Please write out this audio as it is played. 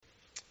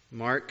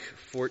Mark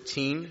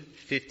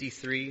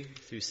 14:53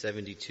 through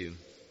 72.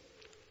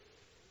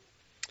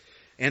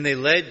 And they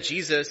led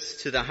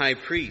Jesus to the high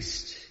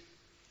priest,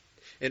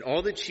 and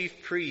all the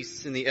chief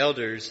priests and the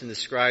elders and the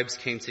scribes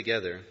came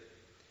together.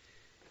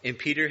 And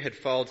Peter had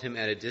followed him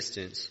at a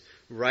distance,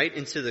 right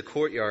into the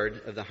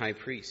courtyard of the high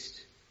priest.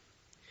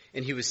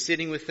 And he was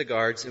sitting with the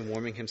guards and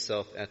warming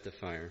himself at the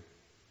fire.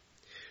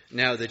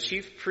 Now the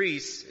chief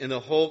priests and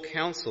the whole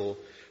council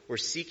were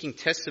seeking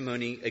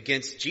testimony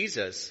against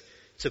Jesus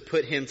to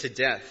put him to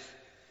death,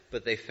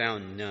 but they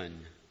found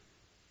none.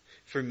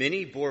 For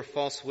many bore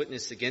false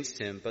witness against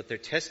him, but their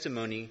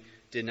testimony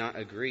did not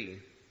agree.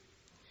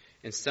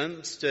 And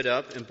some stood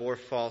up and bore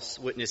false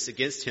witness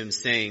against him,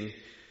 saying,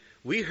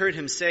 "We heard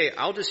him say,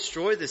 'I'll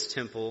destroy this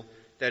temple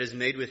that is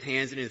made with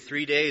hands, and in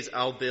 3 days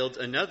I'll build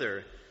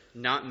another,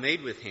 not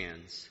made with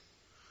hands.'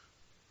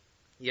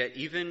 Yet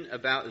even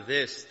about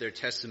this their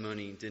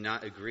testimony did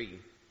not agree.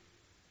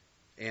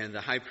 And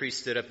the high priest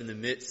stood up in the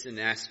midst and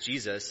asked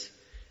Jesus,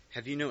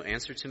 'Have you no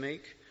answer to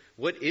make?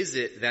 What is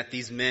it that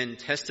these men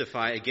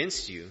testify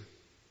against you?'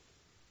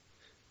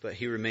 But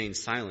he remained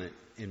silent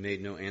and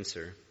made no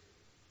answer.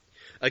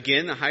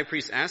 Again, the high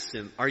priest asked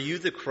him, 'Are you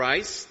the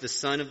Christ, the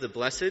Son of the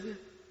Blessed?'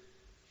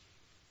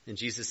 And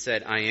Jesus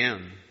said, 'I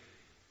am.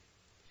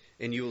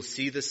 And you will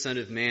see the Son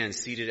of Man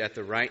seated at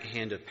the right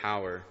hand of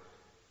power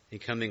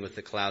and coming with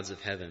the clouds of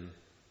heaven.'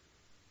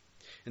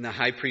 And the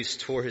high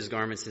priest tore his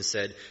garments and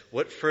said,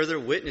 'What further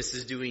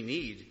witnesses do we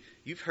need?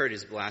 You've heard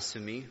his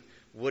blasphemy.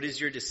 What is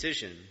your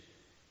decision?'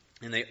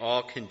 And they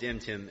all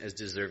condemned him as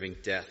deserving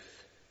death.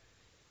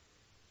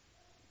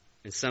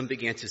 And some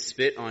began to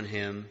spit on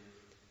him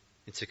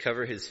and to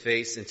cover his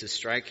face and to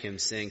strike him,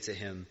 saying to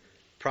him,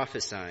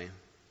 'Prophesy.'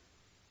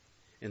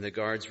 And the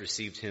guards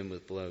received him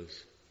with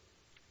blows.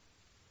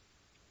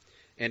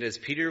 And as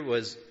Peter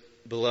was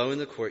below in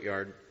the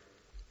courtyard,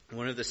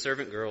 one of the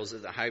servant girls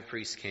of the high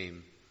priest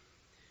came.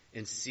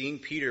 And seeing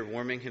Peter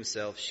warming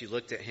himself, she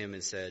looked at him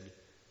and said,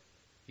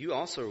 'You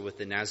also are with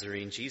the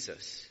Nazarene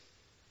Jesus.'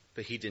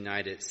 But he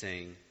denied it,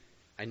 saying,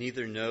 'I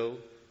neither know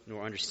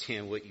nor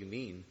understand what you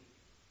mean.'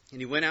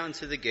 And he went out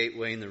into the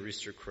gateway, and the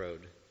rooster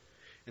crowed.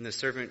 And the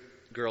servant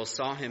girl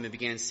saw him and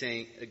began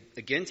saying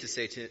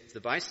to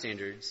the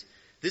bystanders,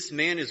 'This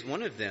man is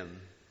one of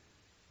them.'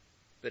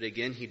 But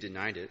again he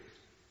denied it.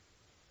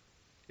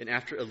 And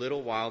after a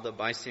little while the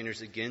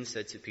bystanders again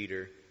said to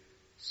Peter,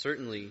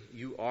 'Certainly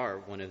you are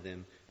one of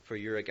them, for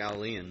you're a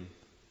Galilean.'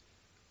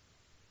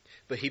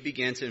 But he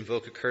began to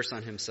invoke a curse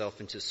on himself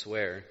and to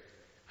swear,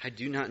 'I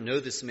do not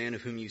know this man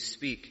of whom you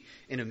speak.'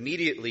 And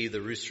immediately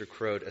the rooster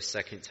crowed a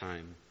second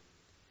time.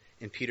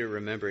 And Peter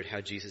remembered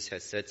how Jesus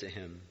had said to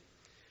him,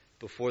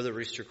 'Before the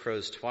rooster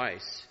crows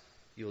twice,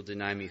 you will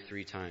deny me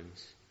 3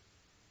 times.'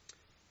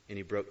 And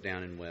he broke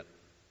down and wept."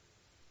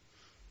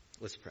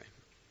 Let's pray.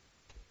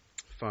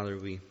 Father,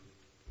 we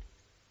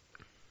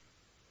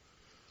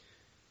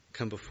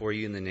come before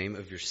you in the name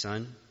of your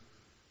Son.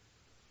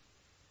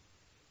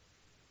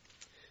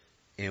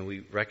 And we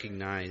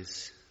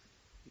recognize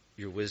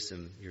your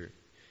wisdom, your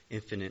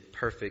infinite,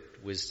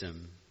 perfect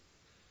wisdom,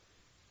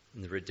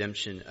 and the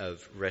redemption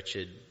of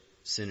wretched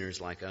sinners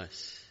like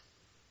us.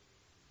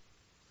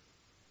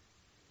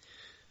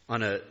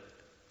 On a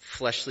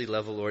fleshly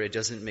level, Lord, it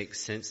doesn't make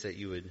sense that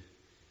you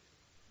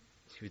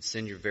would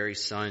send your very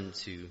Son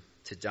to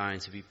die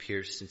and to be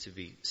pierced and to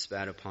be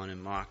spat upon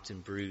and mocked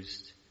and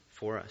bruised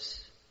for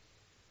us.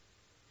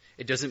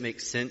 It doesn't make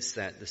sense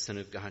that the Son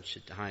of God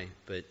should die,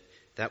 but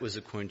that was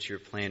according to your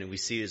plan, and we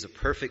see it as a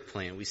perfect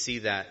plan. We see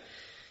that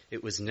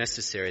it was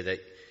necessary,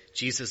 that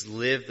Jesus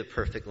lived the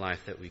perfect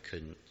life that we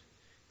couldn't,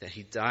 that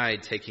he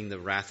died taking the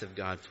wrath of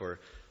God for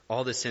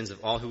all the sins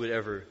of all who would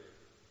ever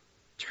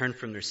turn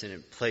from their sin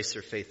and place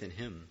their faith in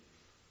him.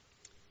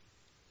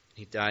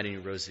 He died and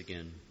he rose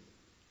again,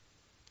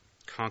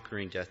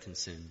 conquering death and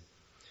sin.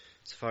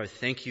 So Father,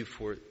 thank you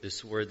for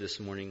this word this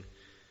morning.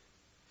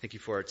 Thank you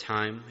for our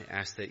time. I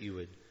ask that you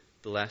would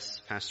bless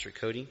Pastor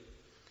Cody,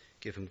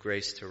 give him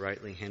grace to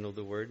rightly handle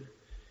the word,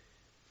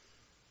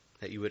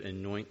 that you would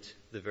anoint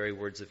the very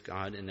words of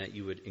God, and that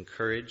you would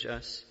encourage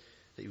us,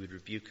 that you would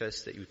rebuke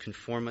us, that you would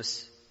conform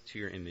us to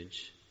your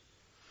image.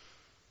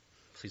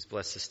 Please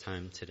bless this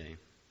time today.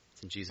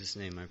 In Jesus'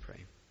 name I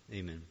pray.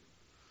 Amen.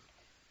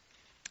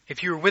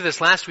 If you were with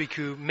us last week,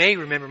 you may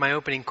remember my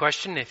opening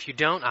question. If you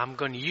don't, I'm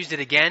going to use it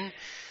again.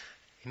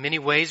 In many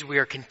ways, we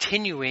are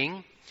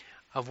continuing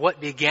of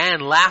what began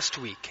last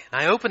week.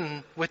 And I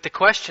opened with the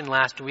question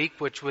last week,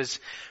 which was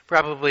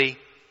probably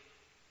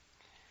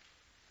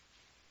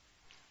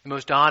the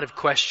most odd of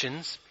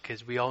questions,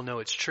 because we all know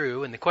it's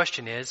true. And the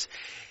question is,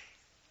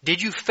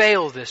 did you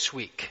fail this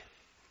week?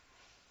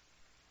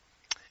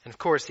 And of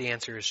course, the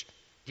answer is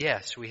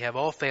yes. We have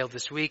all failed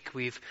this week.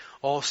 We've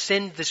all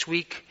sinned this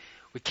week.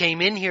 We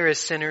came in here as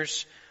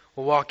sinners.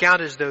 We'll walk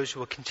out as those who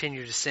will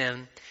continue to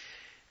sin.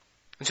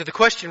 And so the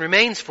question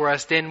remains for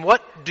us then,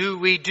 what do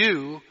we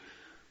do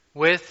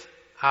with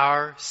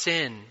our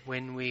sin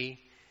when we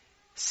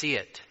see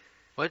it?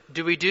 What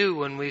do we do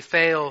when we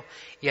fail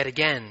yet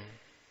again?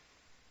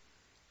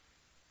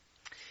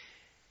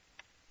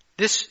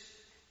 This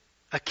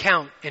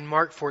account in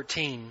Mark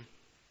 14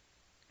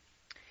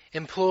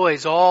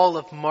 employs all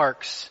of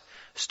Mark's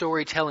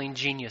storytelling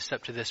genius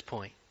up to this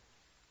point.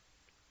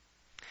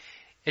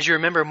 As you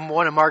remember,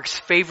 one of Mark's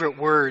favorite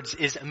words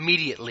is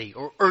immediately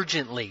or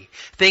urgently.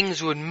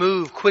 Things would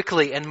move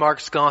quickly in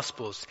Mark's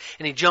Gospels,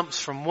 and he jumps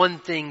from one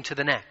thing to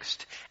the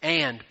next,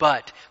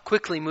 but,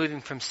 quickly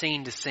moving from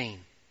scene to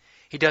scene.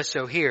 He does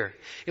so here.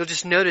 You'll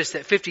just notice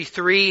that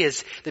 53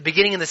 is the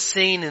beginning of the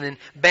scene, and then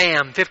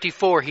bam,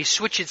 54, he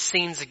switches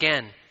scenes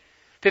again.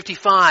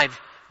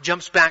 55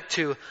 jumps back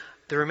to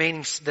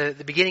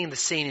the beginning of the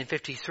scene in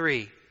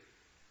 53.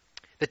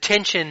 The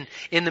tension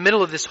in the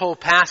middle of this whole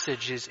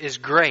passage is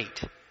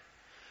great.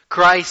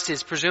 Christ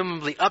is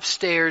presumably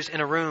upstairs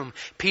in a room.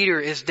 Peter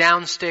is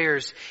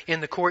downstairs in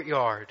the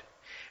courtyard.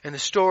 And the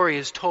story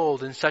is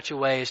told in such a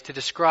way as to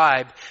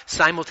describe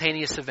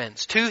simultaneous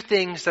events. Two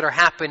things that are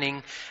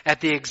happening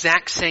at the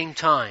exact same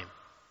time.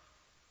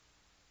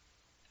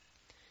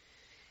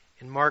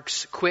 In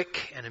Mark's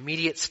quick and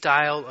immediate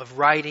style of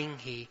writing,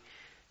 he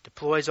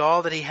deploys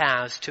all that he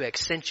has to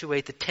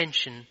accentuate the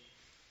tension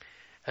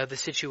of the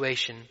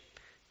situation,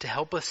 to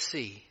help us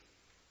see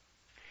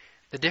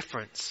the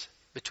difference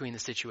between the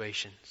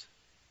situations.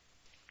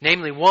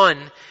 Namely,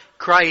 one,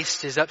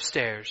 Christ is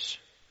upstairs,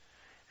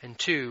 and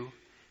two,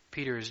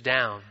 Peter is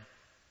down.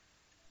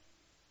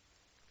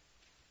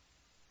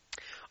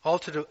 All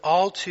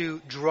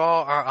to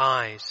draw our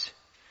eyes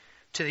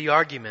to the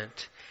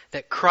argument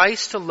that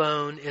Christ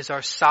alone is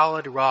our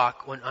solid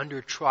rock when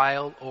under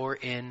trial or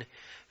in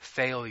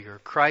failure.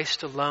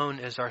 Christ alone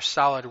is our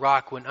solid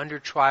rock when under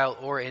trial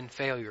or in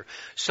failure.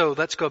 So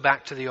let's go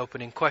back to the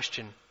opening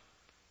question.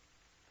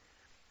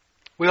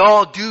 We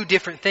all do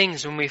different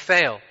things when we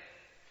fail.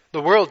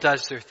 The world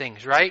does their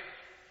things, right?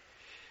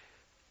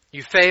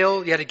 You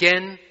fail yet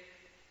again.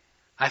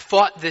 I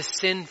fought this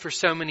sin for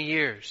so many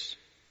years.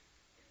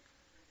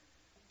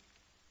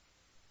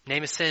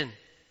 Name a sin.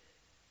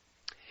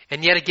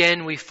 And yet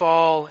again we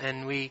fall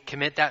and we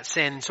commit that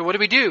sin. So what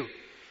do?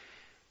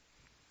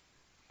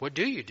 What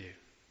do you do?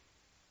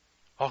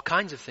 All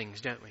kinds of things,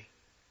 don't we?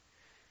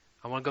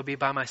 I want to go be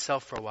by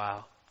myself for a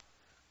while.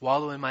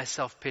 Wallow in my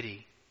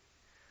self-pity.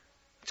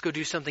 Let's go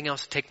do something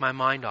else to take my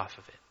mind off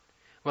of it.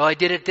 Well, I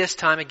did it this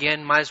time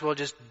again. Might as well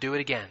just do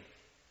it again.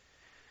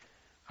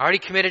 I already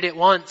committed it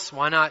once.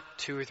 Why not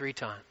 2 or 3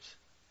 times?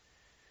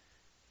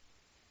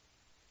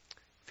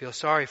 Feel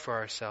sorry for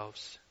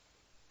ourselves.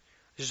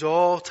 There's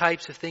all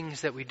types of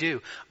things that we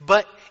do.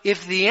 But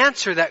if the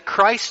answer that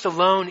Christ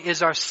alone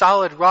is our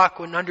solid rock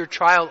when under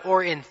trial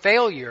or in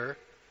failure,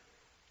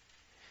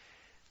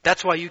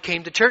 that's why you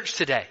came to church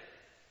today.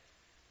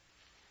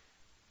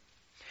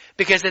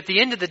 Because at the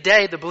end of the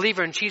day, the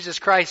believer in Jesus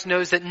Christ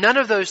knows that none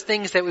of those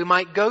things that we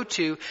might go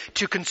to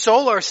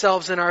console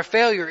ourselves in our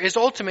failure is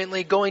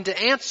ultimately going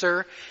to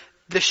answer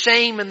the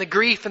shame and the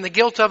grief and the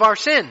guilt of our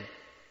sin.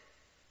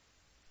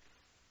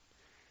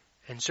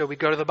 And so we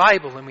go to the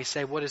Bible and we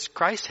say, what does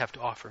Christ have to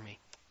offer me?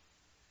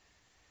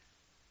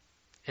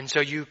 And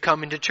so you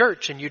come into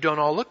church and you don't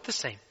all look the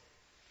same.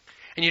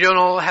 And you don't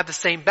all have the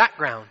same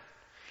background.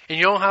 And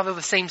you don't have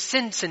the same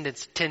sin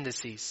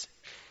tendencies.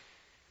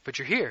 But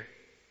you're here.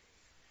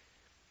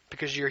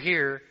 Because you're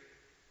here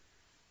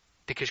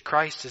because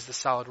Christ is the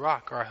solid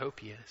rock, or I hope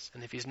He is.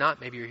 And if He's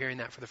not, maybe you're hearing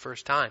that for the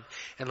first time.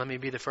 And let me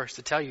be the first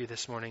to tell you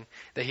this morning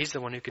that He's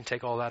the one who can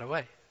take all that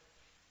away.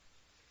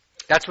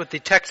 That's what the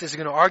text is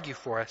going to argue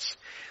for us.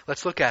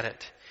 Let's look at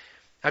it.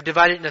 I've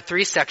divided it into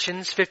 3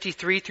 sections.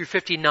 53 through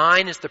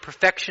 59 is the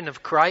perfection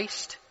of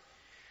Christ.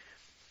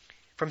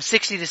 From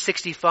 60 to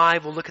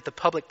 65, we'll look at the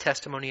public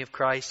testimony of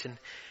Christ. And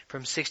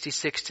from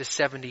 66 to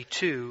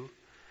 72,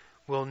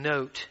 we'll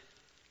note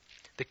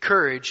the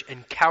courage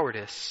and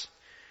cowardice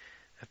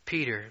of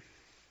Peter.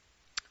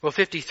 Well,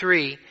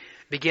 53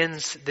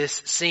 begins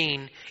this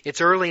scene. It's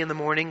early in the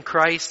morning.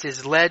 Christ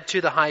is led to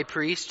the high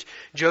priest.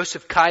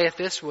 Joseph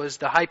Caiaphas was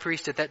the high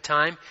priest at that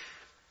time.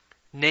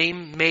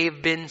 Name may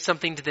have been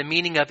something to the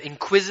meaning of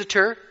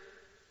inquisitor.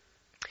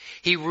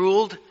 He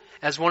ruled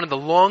as one of the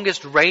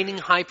longest reigning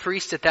high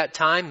priests at that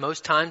time.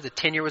 Most times the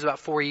tenure was about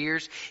 4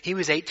 years. He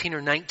was 18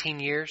 or 19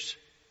 years.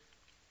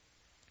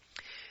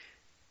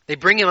 They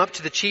bring him up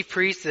to the chief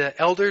priests, the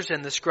elders,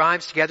 and the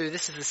scribes together.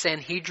 This is the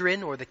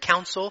Sanhedrin, or the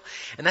council,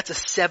 and that's a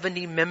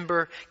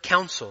 70-member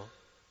council.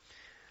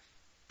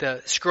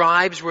 The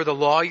scribes were the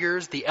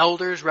lawyers. The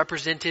elders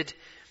represented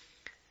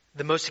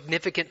the most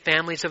significant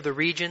families of the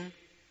region.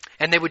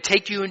 And they would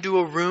take you into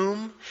a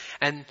room,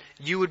 and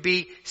you would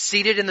be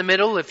seated in the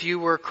middle. If you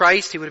were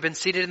Christ, He would have been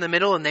seated in the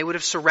middle, and they would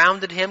have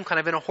surrounded Him, kind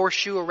of in a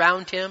horseshoe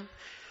around Him.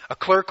 A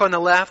clerk on the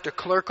left, a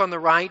clerk on the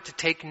right, to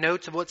take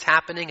notes of what's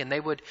happening, and they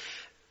would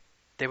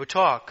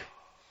talk.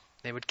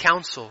 They would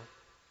counsel.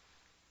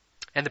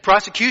 And the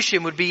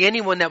prosecution would be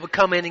anyone that would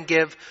come in and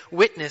give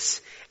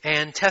witness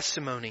and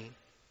testimony.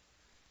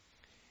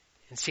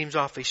 It seems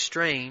awfully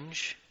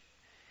strange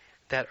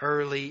that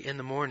early in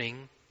the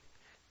morning,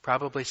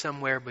 probably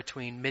somewhere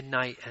between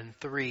midnight and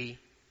 3,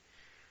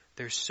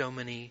 there's so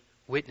many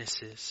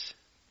witnesses.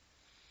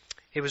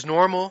 It was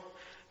normal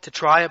to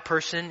try a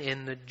person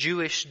in the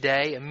Jewish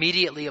day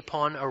immediately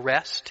upon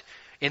arrest,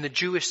 in the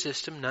Jewish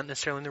system, not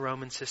necessarily in the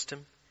Roman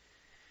system,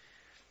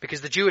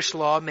 because the Jewish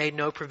law made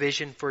no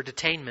provision for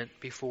detainment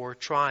before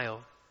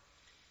trial.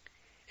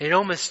 It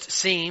almost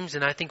seems,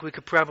 and I think we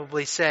could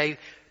probably say,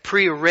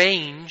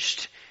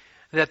 prearranged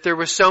that there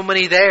were so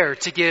many there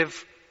to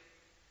give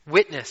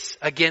witness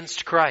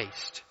against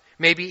Christ,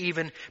 maybe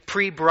even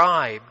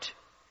pre-bribed,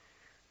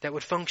 that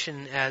would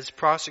function as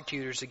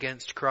prosecutors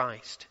against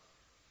Christ.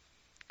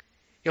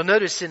 You'll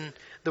notice in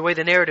the way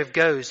the narrative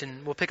goes,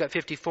 and we'll pick up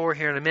 54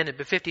 here in a minute,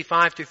 but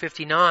 55 through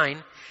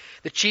 59,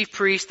 the chief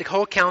priest, the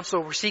whole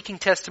council were seeking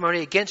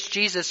testimony against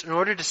Jesus in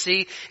order to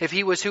see if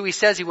he was who he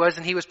says he was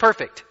and he was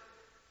perfect.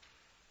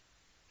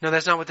 No,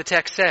 that's not what the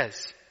text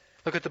says.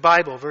 Look at the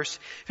Bible, verse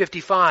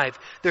 55.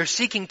 They're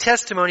seeking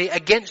testimony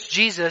against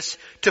Jesus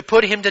to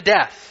put him to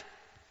death.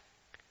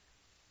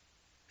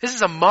 This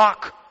is a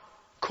mock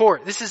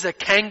court. This is a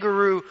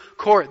kangaroo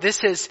court. This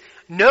has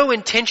no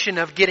intention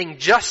of getting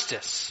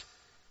justice,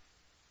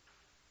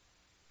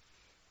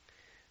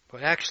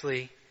 but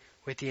actually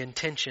with the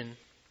intention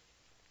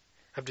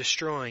of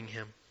destroying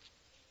him.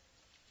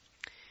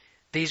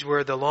 These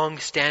were the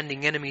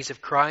long-standing enemies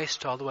of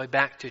Christ, all the way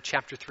back to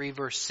chapter 3,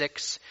 verse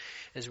 6,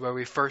 is where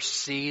we first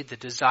see the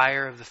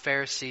desire of the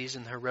Pharisees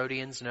and the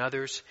Herodians and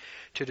others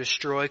to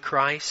destroy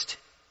Christ.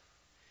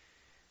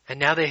 And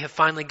now they have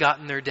finally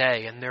gotten their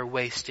day, and they're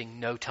wasting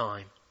no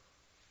time.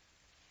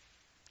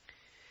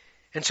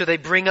 And so they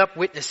bring up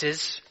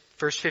witnesses.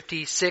 Verse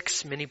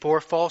 56, many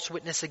bore false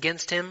witness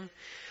against him,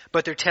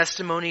 but their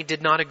testimony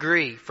did not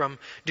agree. From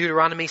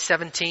Deuteronomy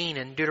 17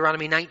 and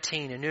Deuteronomy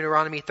 19 and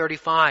Deuteronomy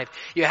 35,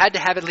 you had to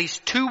have at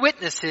least 2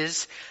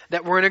 witnesses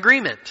that were in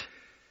agreement.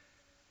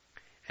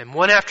 And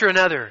one after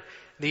another,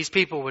 these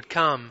people would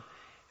come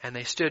and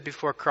they stood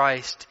before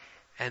Christ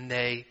and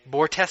they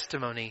bore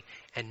testimony,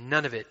 and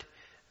none of it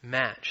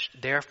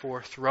matched,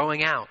 therefore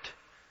throwing out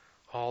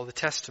all the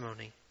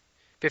testimony.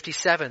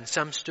 57,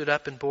 some stood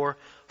up and bore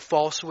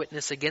false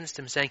witness against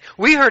him, saying,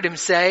 "We heard him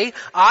say,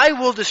 I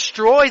will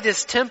destroy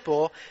this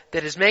temple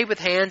that is made with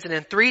hands, and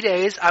in 3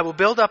 days I will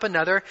build up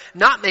another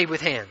not made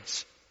with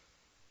hands."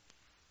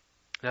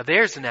 Now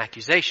there's an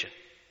accusation.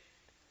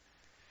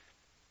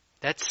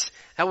 That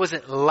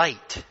wasn't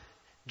light.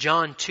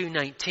 John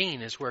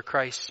 2:19 is where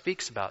Christ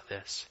speaks about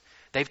this.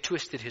 They've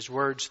twisted his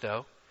words,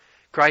 though.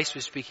 Christ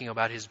was speaking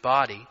about his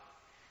body.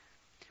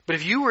 But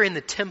if you were in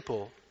the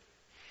temple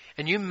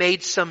and you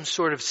made some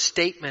sort of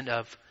statement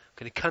of,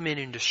 I'm going to come in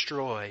and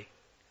destroy,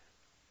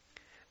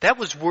 that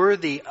was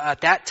worthy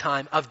at that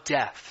time of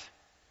death.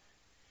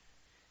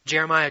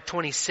 Jeremiah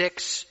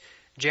 26,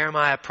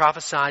 Jeremiah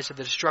prophesies of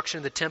the destruction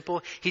of the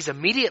temple. He's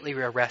immediately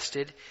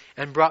arrested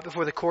and brought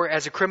before the court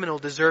as a criminal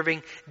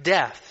deserving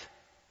death.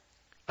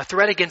 A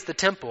threat against the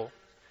temple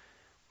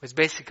was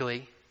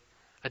basically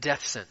a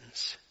death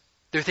sentence.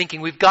 They're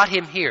thinking, we've got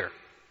him here.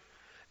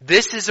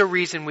 This is a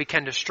reason we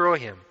can destroy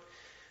him.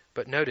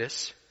 But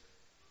notice,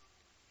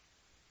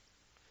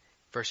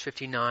 verse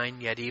 59,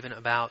 yet even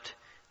about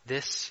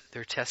this,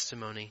 their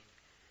testimony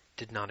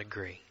did not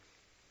agree.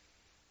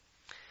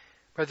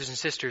 Brothers and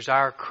sisters,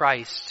 our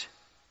Christ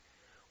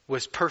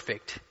was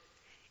perfect,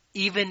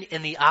 even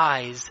in the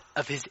eyes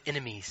of his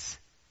enemies.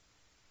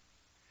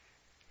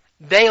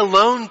 They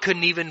alone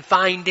couldn't even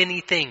find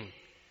anything.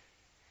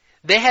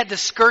 They had to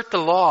skirt the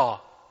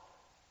law.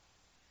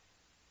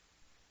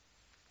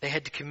 They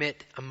had to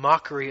commit a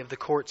mockery of the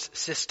court's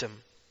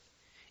system.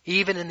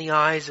 Even in the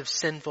eyes of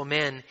sinful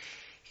men,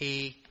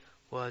 he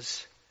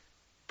was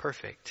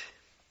perfect.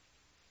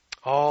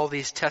 All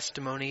these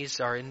testimonies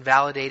are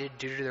invalidated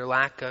due to their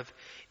lack of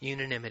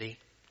unanimity.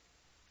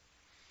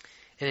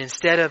 And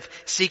instead of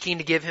seeking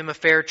to give him a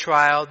fair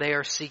trial, they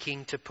are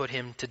seeking to put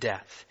him to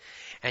death.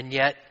 And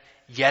yet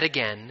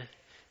again,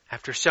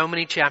 after so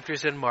many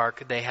chapters in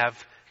Mark, they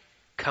have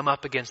come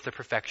up against the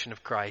perfection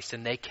of Christ,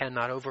 and they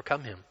cannot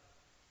overcome him.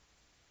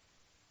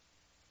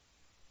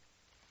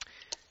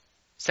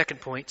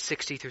 Second point,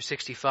 60 through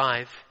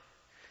 65.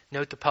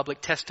 Note the public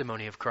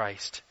testimony of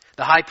Christ.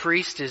 The high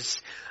priest is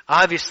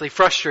obviously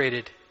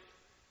frustrated.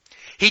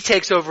 He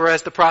takes over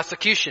as the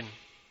prosecution.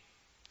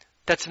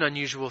 That's an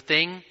unusual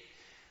thing.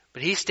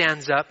 But he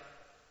stands up,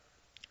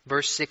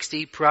 verse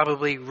 60,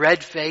 probably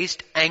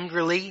red-faced,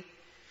 angrily.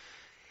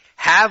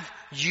 Have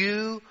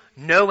you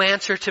no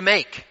answer to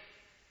make?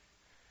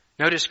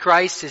 Notice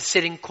Christ is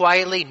sitting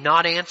quietly,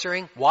 not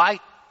answering. Why?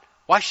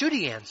 Why should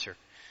he answer?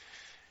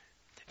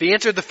 If he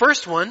answered the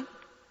first one,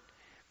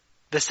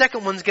 the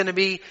second one's going to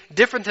be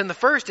different than the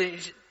first.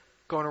 He's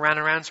going around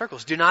and around in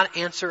circles. Do not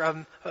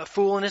answer a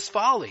fool in his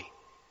folly.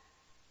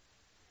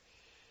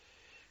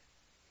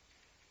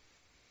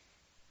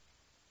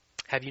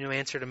 Have you no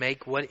answer to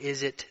make? What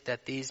is it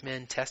that these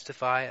men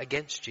testify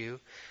against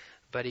you?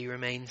 But he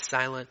remained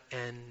silent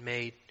and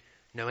made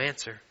no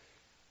answer.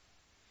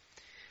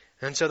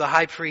 And so the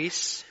high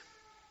priest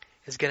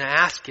is going to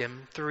ask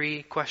him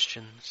 3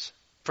 questions.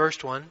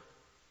 First one,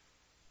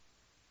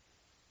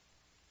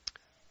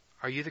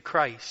 are you the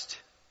Christ,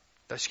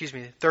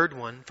 third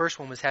one. First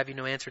one was, have you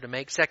no answer to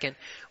make? Second,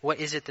 what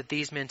is it that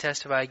these men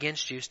testify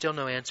against you? Still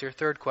no answer.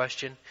 Third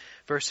question,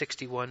 verse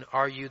 61,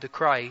 are you the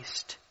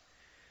Christ,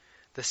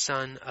 the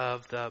Son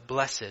of the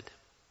Blessed?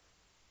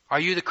 Are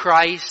you the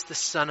Christ, the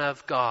Son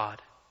of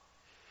God?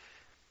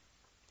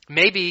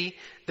 Maybe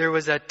there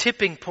was a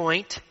tipping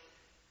point.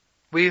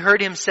 We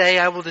heard him say,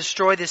 I will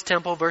destroy this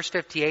temple, verse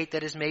 58,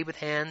 that is made with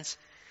hands.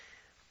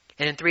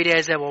 And in 3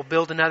 days I will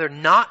build another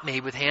not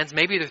made with hands.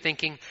 Maybe they're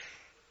thinking,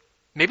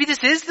 maybe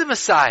this is the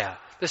Messiah,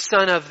 the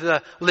Son of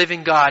the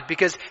living God.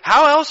 Because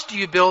how else do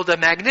you build a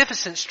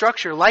magnificent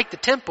structure like the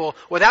temple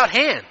without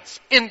hands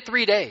in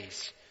 3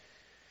 days?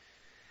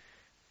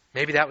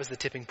 Maybe that was the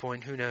tipping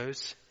point, who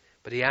knows?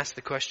 But he asked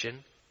the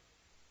question,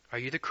 are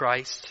you the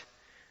Christ,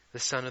 the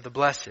Son of the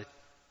Blessed?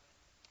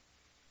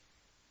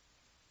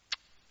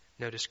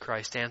 Notice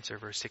Christ's answer,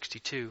 verse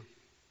 62.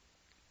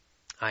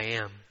 I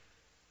am.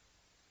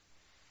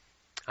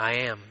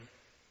 I am.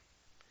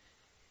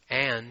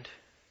 And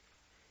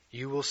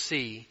you will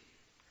see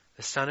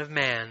the Son of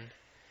Man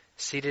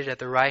seated at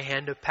the right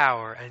hand of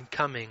power and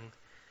coming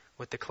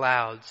with the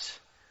clouds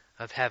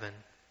of heaven.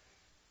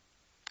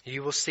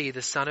 You will see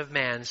the Son of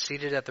Man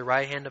seated at the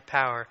right hand of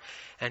power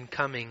and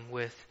coming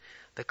with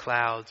the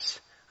clouds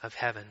of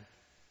heaven.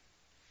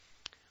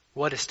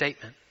 What a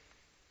statement.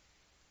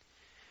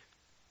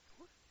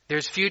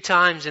 There's few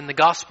times in the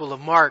Gospel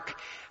of Mark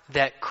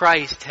that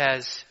Christ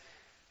has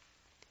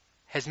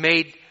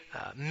made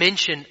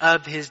mention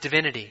of his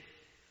divinity,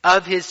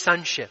 of his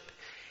sonship.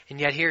 And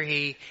yet here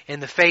he,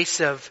 in the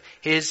face of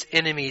his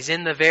enemies,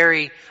 in the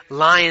very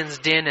lion's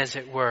den as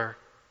it were,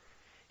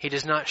 he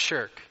does not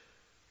shirk,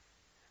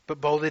 but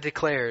boldly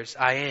declares,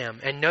 I am.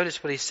 And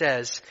notice what he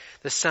says,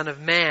 the Son of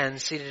Man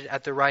seated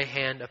at the right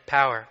hand of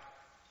power.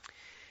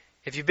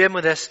 If you've been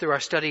with us through our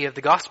study of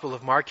the Gospel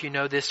of Mark, you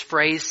know this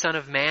phrase, Son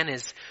of Man,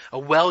 is a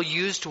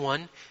well-used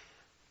one.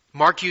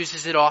 Mark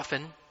uses it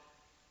often.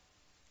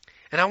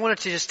 And I wanted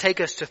to just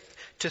take us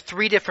to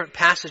 3 different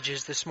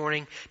passages this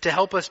morning to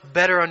help us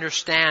better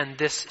understand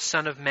this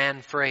Son of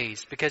Man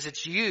phrase, because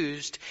it's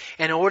used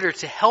in order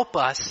to help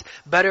us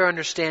better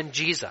understand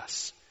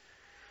Jesus.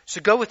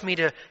 So go with me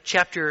to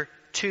chapter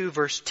 2,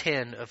 verse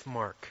 10 of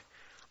Mark.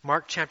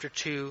 Mark chapter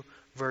 2,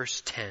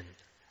 verse 10.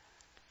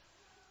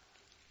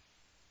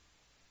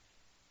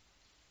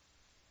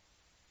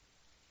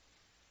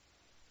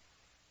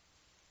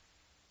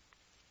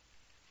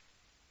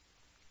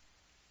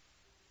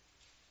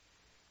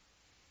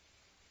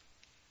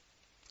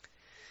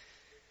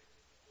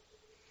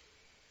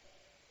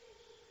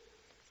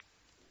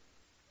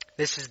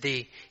 This is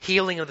the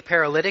healing of the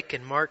paralytic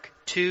in Mark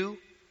 2,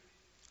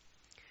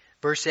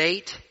 verse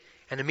 8.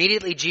 And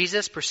immediately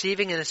Jesus,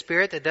 perceiving in the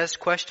spirit that thus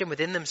question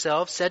within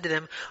themselves, said to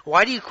them,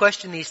 why do you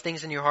question these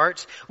things in your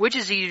hearts? Which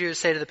is easier to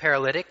say to the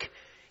paralytic,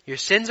 your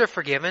sins are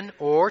forgiven,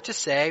 or to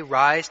say,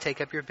 rise, take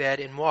up your bed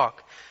and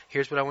walk?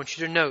 Here's what I want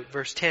you to note,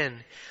 verse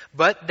 10.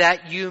 But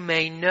that you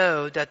may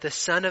know that the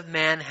Son of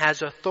Man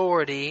has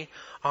authority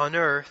on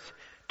earth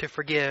to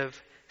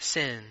forgive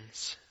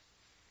sins.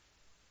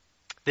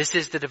 This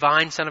is the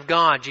divine Son of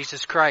God,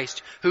 Jesus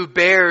Christ, who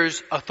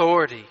bears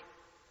authority.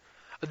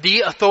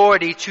 The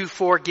authority to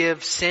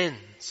forgive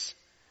sins.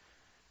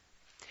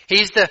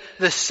 He's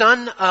the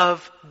Son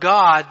of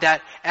God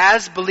that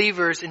as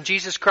believers in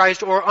Jesus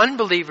Christ or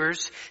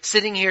unbelievers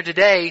sitting here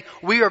today,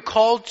 we are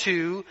called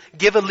to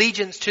give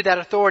allegiance to that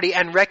authority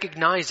and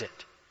recognize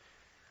it.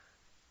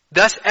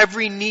 Thus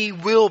every knee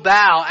will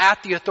bow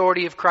at the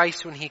authority of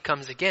Christ when He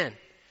comes again.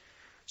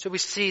 So we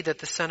see that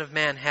the Son of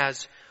Man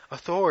has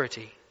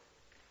authority.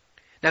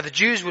 Now the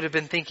Jews would have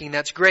been thinking,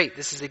 that's great,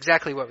 this is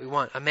exactly what we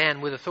want, a man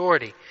with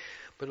authority.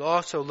 But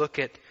also look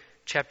at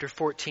chapter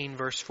 14,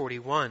 verse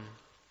 41. And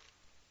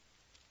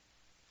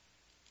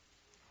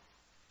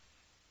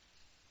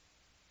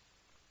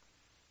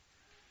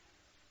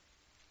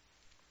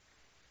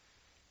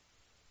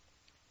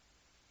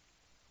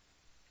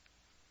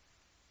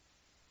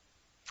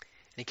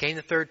he came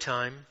the third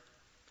time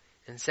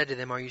and said to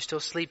them, are you still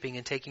sleeping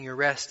and taking your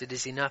rest? It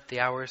is enough, the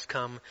hour has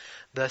come.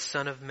 The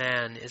Son of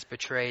Man is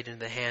betrayed into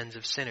the hands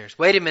of sinners.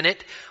 Wait a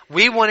minute.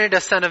 We wanted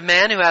a Son of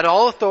Man who had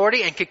all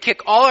authority and could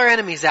kick all our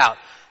enemies out.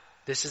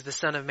 This is the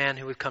Son of Man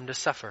who would come to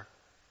suffer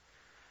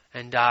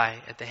and die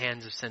at the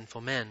hands of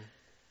sinful men.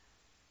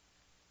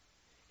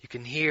 You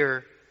can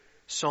hear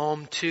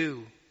Psalm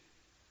 2.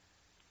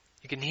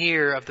 You can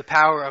hear of the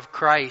power of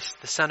Christ,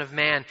 the Son of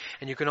Man.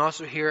 And you can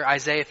also hear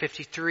Isaiah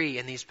 53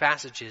 in these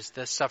passages,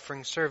 the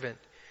suffering servant.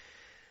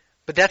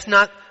 But that's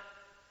not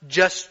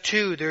just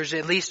 2. There's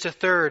at least a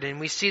third.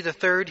 And we see the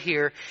third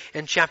here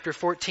in chapter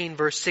 14,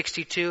 verse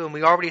 62. And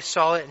we already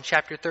saw it in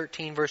chapter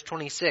 13, verse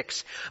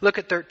 26. Look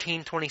at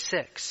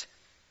 13:26.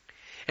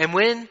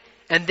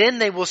 And then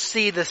they will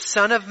see the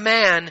Son of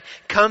Man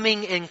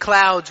coming in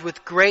clouds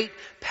with great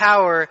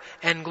power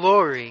and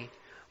glory.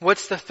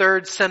 What's the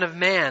third Son of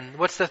Man?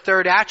 What's the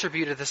third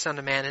attribute of the Son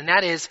of Man? And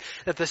that is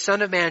that the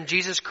Son of Man,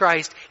 Jesus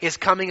Christ, is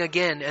coming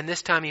again. And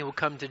this time He will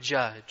come to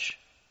judge.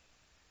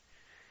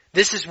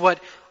 This is what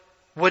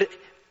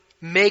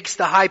makes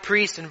the high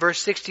priest in verse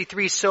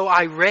 63 so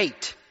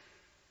irate.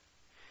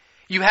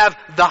 You have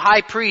the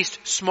high priest,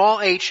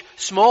 small h,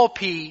 small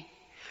p,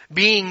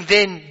 being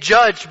then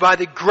judged by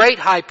the great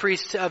high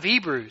priest of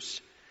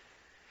Hebrews.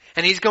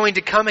 And he's going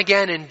to come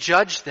again and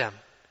judge them.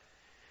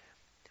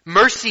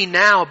 Mercy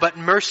now, but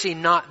mercy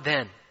not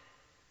then.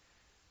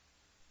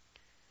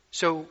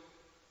 So,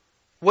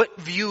 what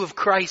view of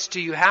Christ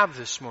do you have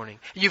this morning?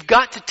 You've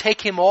got to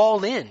take Him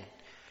all in.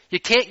 You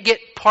can't get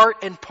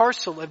part and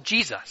parcel of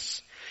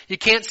Jesus. You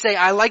can't say,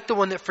 I like the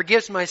one that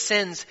forgives my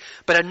sins,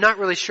 but I'm not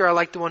really sure I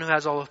like the one who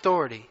has all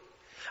authority.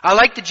 I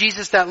like the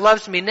Jesus that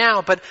loves me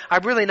now, but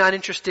I'm really not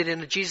interested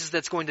in a Jesus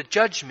that's going to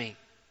judge me.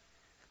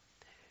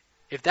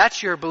 If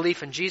that's your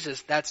belief in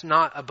Jesus, that's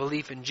not a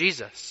belief in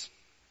Jesus.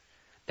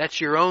 That's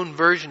your own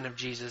version of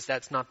Jesus.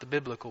 That's not the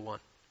biblical one.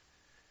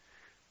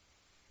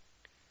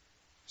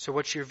 So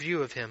what's your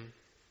view of Him?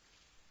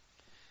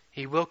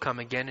 He will come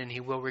again and He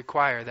will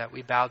require that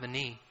we bow the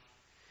knee.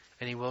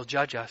 And He will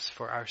judge us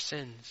for our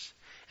sins.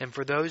 And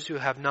for those who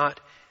have not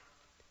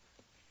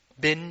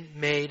been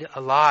made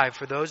alive,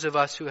 for those of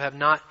us who have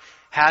not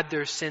had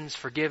their sins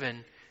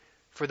forgiven,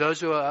 for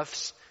those of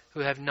us who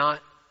have not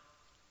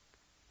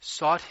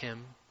sought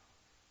Him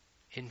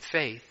in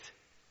faith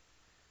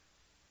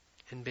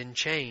and been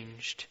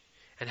changed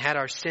and had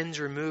our sins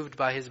removed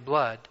by His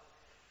blood,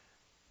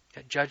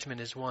 that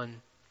judgment is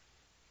one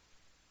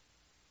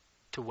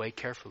to weigh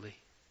carefully.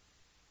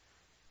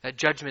 That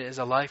judgment is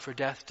a life or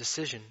death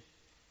decision.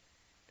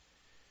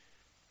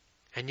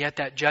 And yet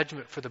that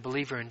judgment for the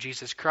believer in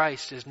Jesus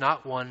Christ is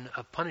not one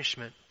of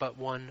punishment, but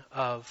one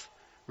of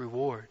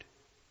reward.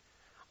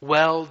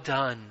 Well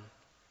done,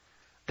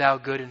 thou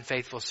good and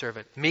faithful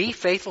servant. Me,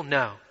 faithful?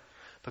 No.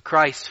 But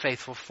Christ,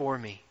 faithful for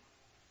me.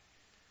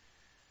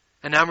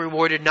 And I'm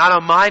rewarded not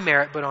on my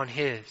merit, but on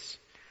His.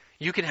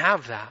 You can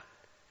have that.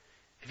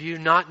 If you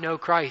do not know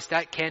Christ,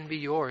 that can be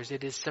yours.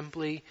 It is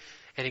simply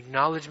an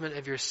acknowledgement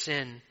of your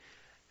sin,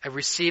 a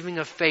receiving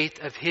of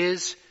faith of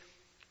His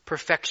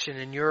perfection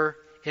and your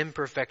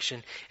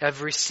imperfection,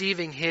 of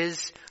receiving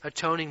His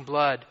atoning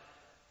blood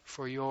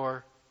for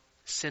your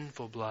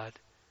sinful blood,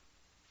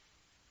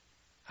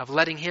 of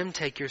letting Him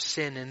take your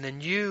sin, and then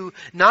you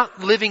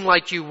not living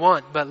like you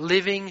want, but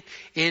living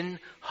in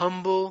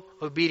humble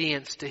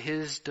obedience to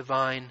His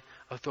divine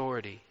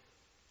authority.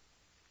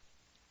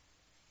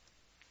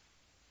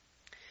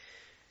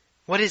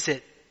 What is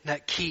it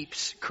that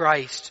keeps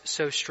Christ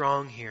so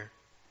strong here?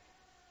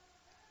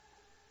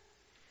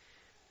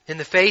 In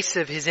the face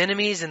of His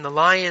enemies in the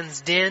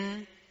lion's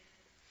den,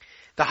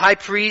 the high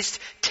priest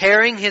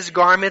tearing his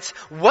garments,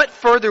 what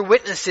further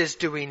witnesses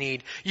do we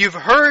need? You've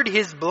heard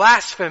his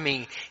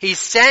blasphemy. He's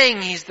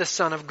saying he's the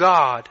Son of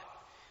God.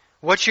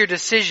 What's your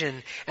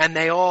decision? And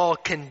they all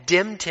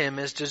condemned him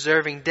as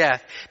deserving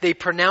death. They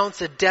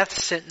pronounce a death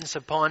sentence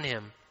upon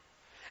him.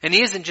 And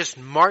he isn't just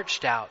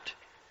marched out.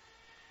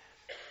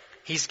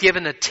 He's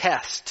given a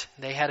test.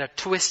 They had a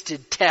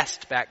twisted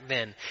test back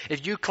then.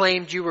 If you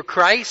claimed you were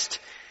Christ,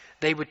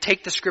 they would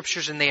take the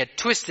scriptures and they had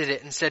twisted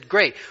it and said,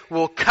 great,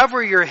 we'll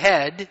cover your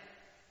head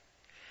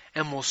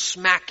and we'll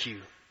smack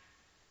you.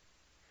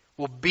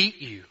 We'll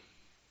beat you.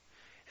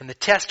 And the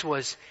test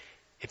was,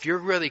 if you're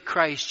really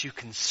Christ, you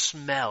can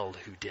smell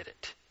who did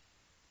it.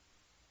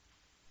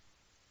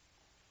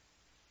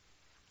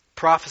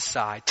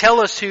 Prophesy.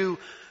 Tell us who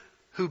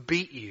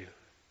beat you.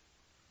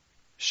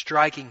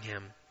 Striking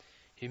him,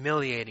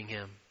 humiliating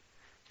him,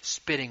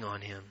 spitting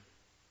on him.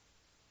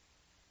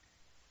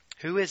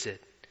 Who is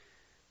it?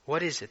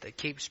 What is it that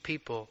keeps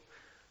people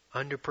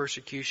under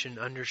persecution,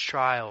 under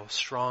trial,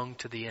 strong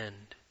to the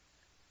end?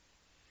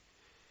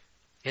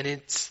 And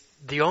it's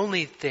the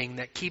only thing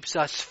that keeps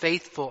us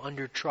faithful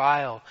under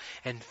trial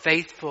and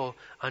faithful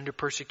under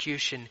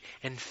persecution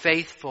and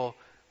faithful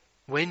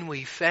when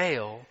we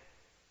fail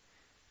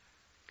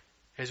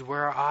is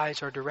where our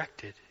eyes are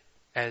directed.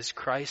 As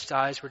Christ's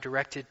eyes were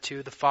directed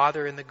to the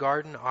Father in the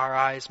garden, our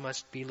eyes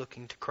must be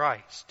looking to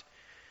Christ.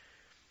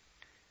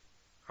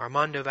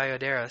 Armando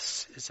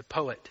Valladares is a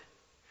poet,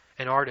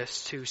 an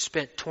artist who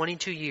spent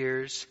 22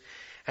 years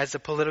as a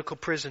political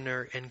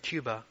prisoner in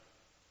Cuba.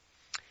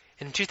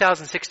 In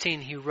 2016,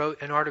 he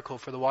wrote an article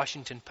for the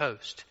Washington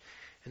Post,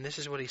 and this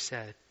is what he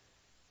said.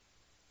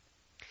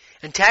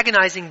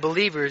 Antagonizing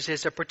believers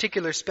is a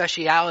particular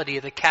speciality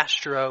of the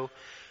Castro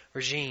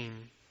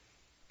regime.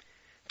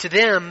 To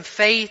them,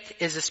 faith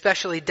is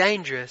especially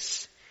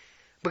dangerous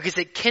because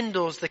it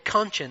kindles the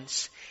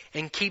conscience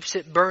and keeps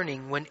it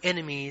burning when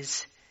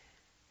enemies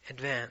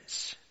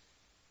advance.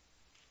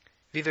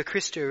 Viva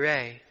Cristo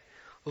Rey.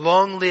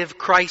 Long live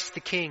Christ the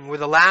King were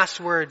the last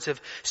words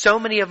of so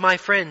many of my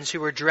friends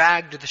who were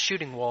dragged to the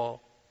shooting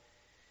wall.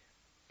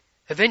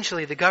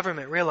 Eventually, the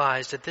government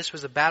realized that this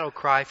was a battle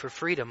cry for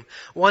freedom,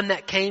 one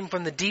that came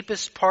from the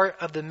deepest part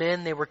of the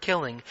men they were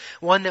killing,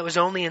 one that was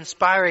only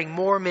inspiring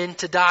more men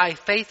to die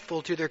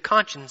faithful to their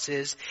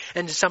consciences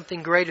and to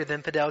something greater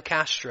than Fidel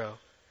Castro.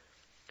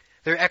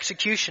 Their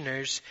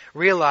executioners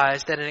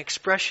realized that an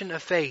expression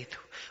of faith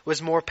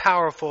was more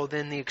powerful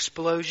than the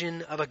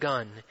explosion of a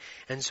gun,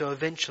 and so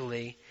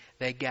eventually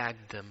they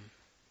gagged them.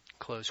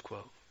 Close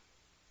quote.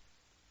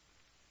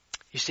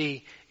 You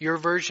see, your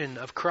version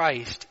of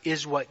Christ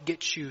is what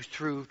gets you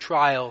through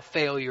trial,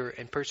 failure,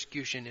 and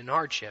persecution and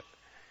hardship.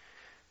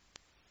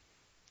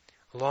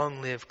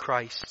 Long live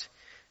Christ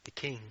the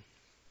King.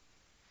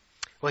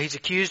 Well, he's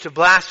accused of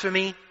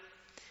blasphemy.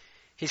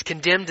 He's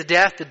condemned to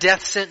death. The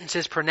death sentence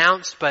is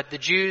pronounced, but the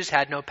Jews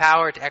had no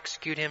power to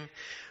execute him.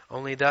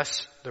 Only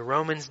thus the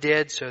Romans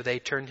did, so they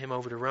turned him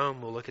over to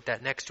Rome. We'll look at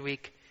that next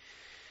week.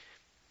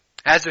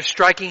 As they're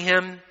striking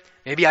him,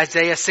 maybe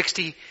Isaiah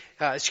 50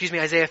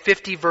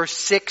 verse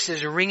 6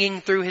 is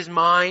ringing through his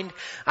mind.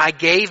 I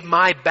gave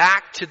my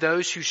back to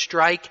those who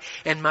strike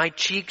and my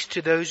cheeks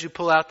to those who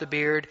pull out the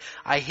beard.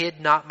 I hid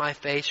not my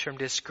face from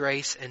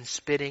disgrace and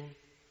spitting.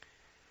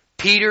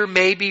 Peter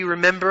may be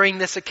remembering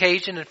this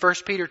occasion in 1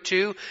 Peter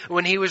 2.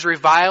 When he was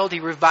reviled, he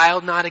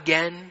reviled not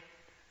again.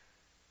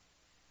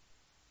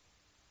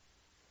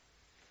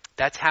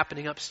 That's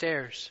happening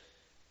upstairs.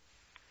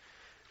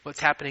 What's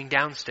happening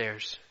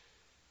downstairs?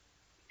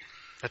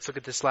 Let's look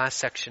at this last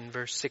section,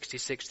 verse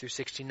 66 through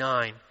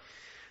 69.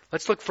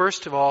 Let's look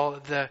first of all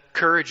at the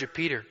courage of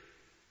Peter.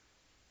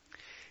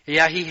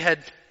 Yeah, he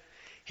had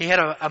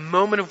a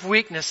moment of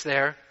weakness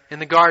there in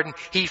the garden.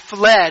 He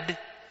fled,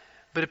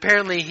 but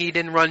apparently he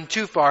didn't run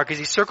too far because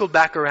he circled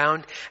back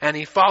around and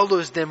he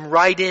follows them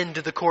right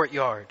into the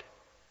courtyard.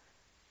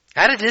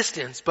 At a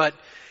distance, but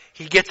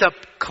he gets up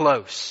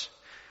close.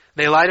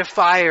 They light a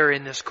fire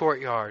in this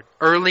courtyard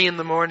early in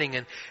the morning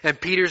and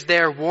Peter's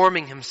there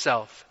warming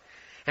himself.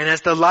 And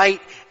as the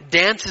light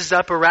dances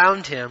up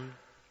around him,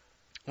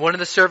 one of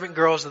the servant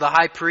girls of the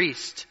high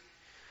priest,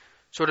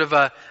 sort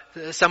of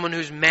someone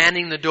who's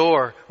manning the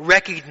door,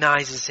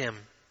 recognizes him.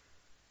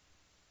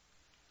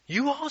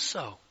 You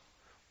also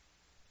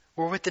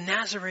were with the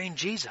Nazarene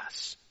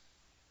Jesus.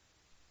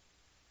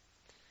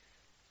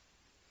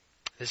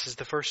 This is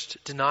the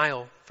first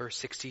denial, verse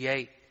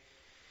 68.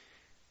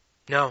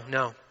 No,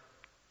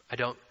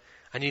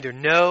 I neither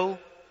know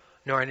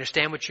nor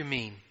understand what you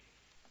mean.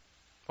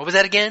 What was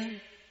that again?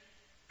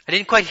 I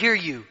didn't quite hear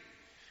you.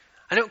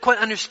 I don't quite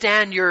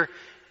understand your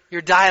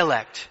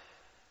dialect.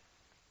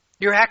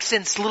 Your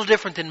accent's a little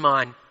different than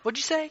mine. What'd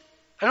you say?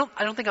 I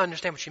don't think I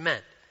understand what you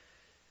meant.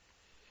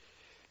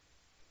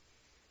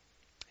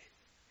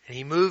 And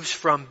he moves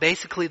from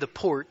basically the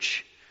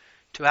porch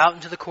to out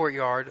into the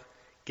courtyard,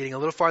 getting a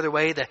little farther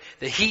away.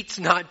 The heat's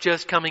not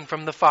just coming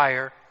from the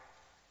fire.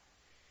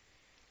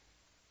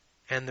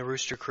 And the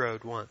rooster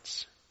crowed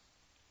once.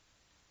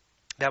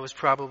 That was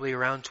probably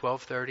around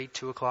 12:30,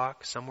 2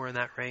 o'clock, somewhere in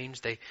that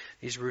range.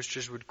 These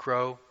roosters would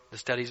crow. The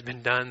study's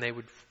been done. They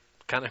would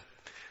kind of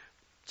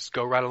just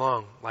go right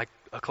along like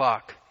a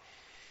clock.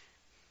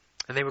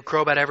 And they would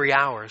crow about every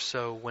hour.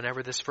 So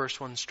whenever this first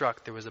one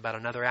struck, there was about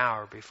another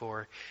hour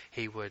before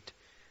he would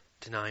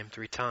deny him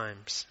 3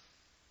 times.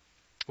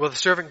 Well, the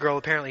servant girl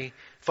apparently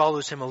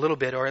follows him a little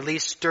bit, or at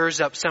least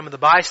stirs up some of the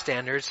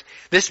bystanders.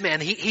 This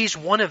man, he's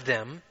one of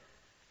them.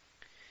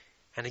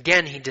 And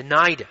again, he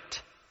denied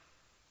it.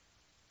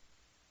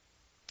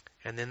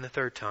 And then the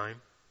 3rd time,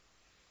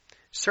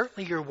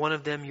 certainly you're one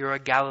of them, you're a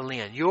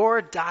Galilean.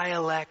 Your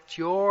dialect,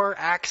 your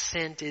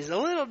accent is a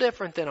little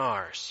different than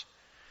ours.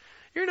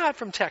 You're not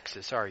from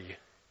Texas, are you?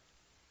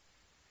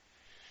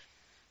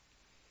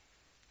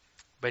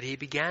 But he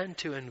began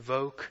to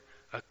invoke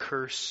a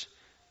curse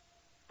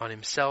on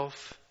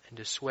himself and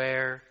to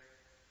swear,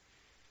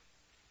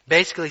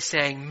 basically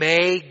saying,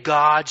 may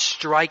God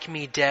strike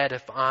me dead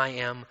if I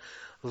am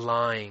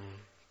lying.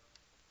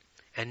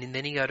 And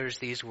then he utters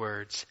these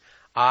words,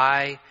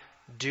 I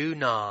do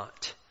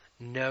not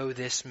know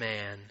this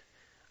man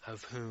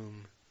of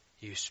whom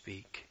you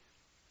speak.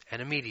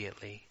 And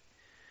immediately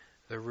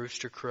the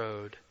rooster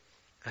crowed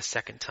a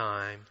 2nd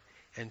time,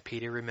 and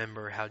Peter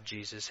remembered how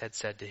Jesus had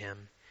said to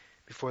him,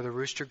 before the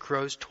rooster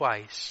crows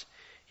twice,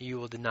 you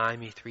will deny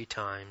me 3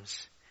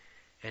 times.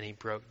 And he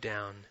broke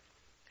down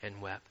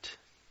and wept.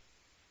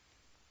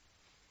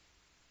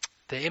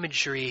 The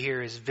imagery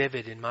here is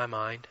vivid in my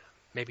mind,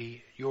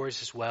 maybe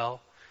yours as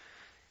well.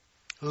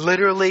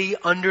 Literally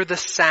under the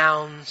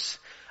sounds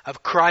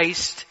of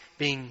Christ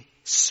being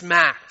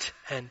smacked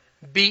and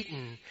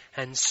beaten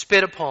and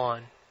spit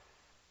upon,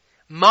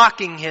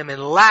 mocking him and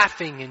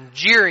laughing and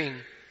jeering,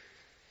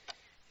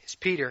 is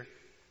Peter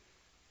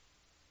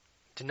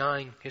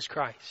denying his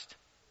Christ.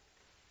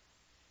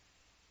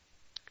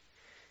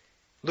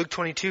 Luke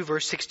 22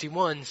 verse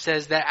 61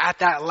 says that at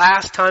that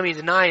last time he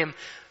denied him,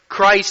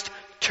 Christ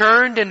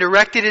turned and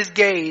directed his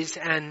gaze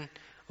and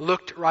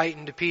looked right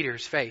into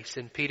Peter's face.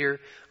 And Peter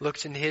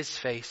looks into his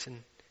face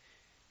and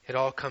it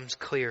all comes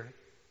clear.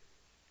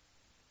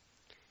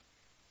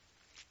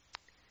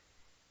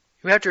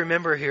 We have to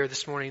remember here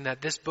this morning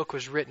that this book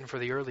was written for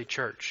the early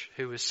church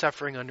who was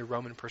suffering under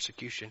Roman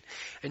persecution.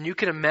 And you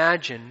can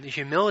imagine the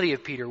humility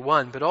of Peter,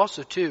 1, but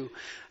also 2,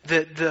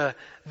 the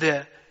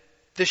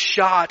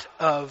shot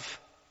of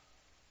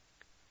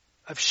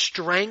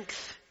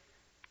strength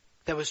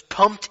that was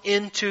pumped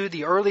into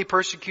the early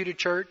persecuted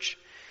church.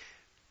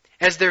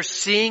 as they're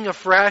seeing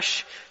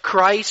afresh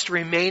Christ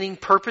remaining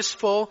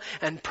purposeful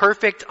and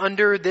perfect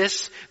under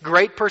this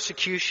great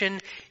persecution,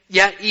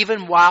 yet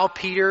even while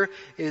Peter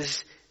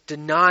is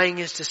denying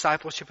his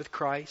discipleship with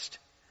Christ,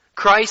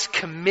 Christ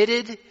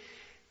committed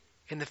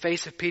in the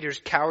face of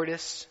Peter's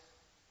cowardice.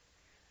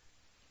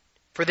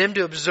 For them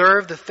to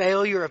observe the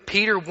failure of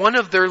Peter, one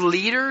of their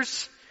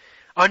leaders,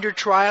 under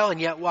trial, and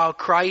yet while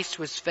Christ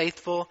was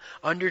faithful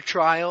under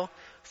trial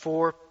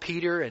for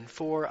Peter and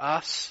for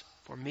us,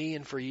 for me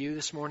and for you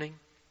this morning.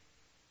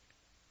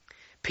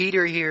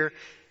 Peter here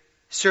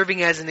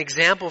serving as an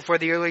example for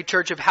the early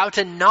church of how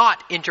to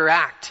not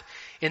interact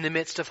in the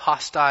midst of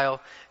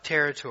hostile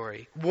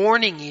territory.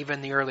 Warning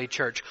even the early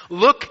church.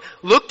 Look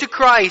to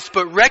Christ,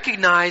 but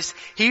recognize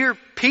here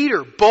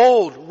Peter,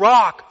 bold,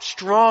 rock,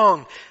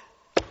 strong,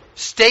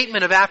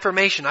 statement of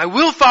affirmation. I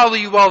will follow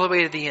you all the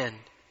way to the end.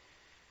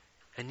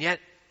 And yet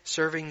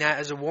serving that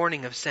as a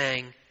warning of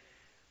saying,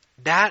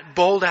 that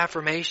bold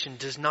affirmation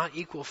does not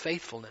equal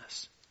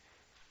faithfulness.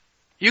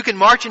 You can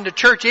march into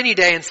church any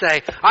day and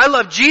say, I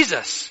love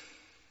Jesus.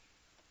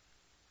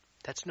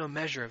 That's no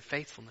measure of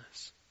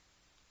faithfulness.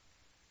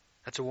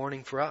 That's a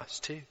warning for us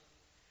too.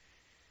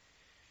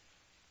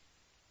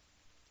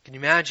 Can you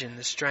imagine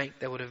the strength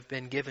that would have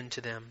been given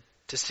to them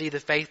to see the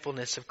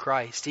faithfulness of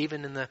Christ,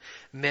 even in the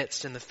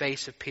midst, in the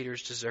face of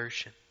Peter's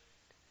desertion?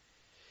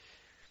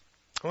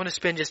 I want to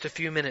spend just a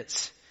few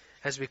minutes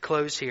as we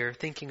close here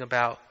thinking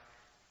about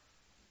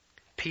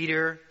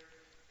Peter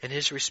and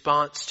his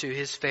response to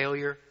his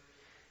failure,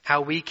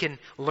 how we can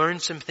learn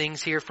some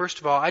things here. First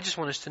of all, I just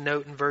want us to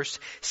note in verse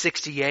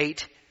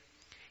 68,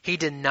 he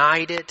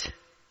denied it,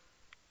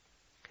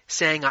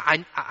 saying,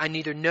 I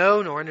neither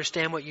know nor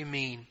understand what you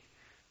mean.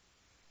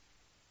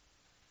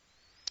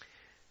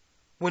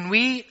 When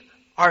we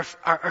are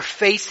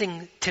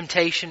facing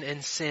temptation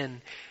and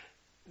sin,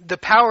 the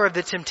power of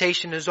the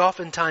temptation is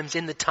oftentimes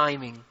in the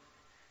timing.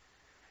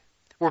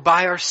 We're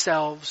by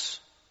ourselves.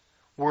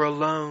 We're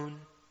alone.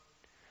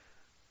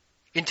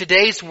 In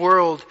today's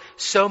world,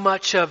 so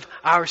much of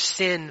our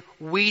sin,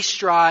 we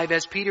strive,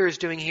 as Peter is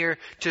doing here,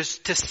 to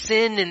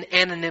sin in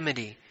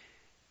anonymity.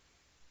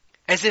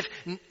 As if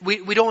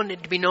we don't want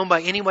it to be known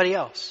by anybody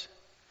else.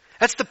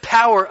 That's the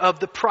power of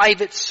the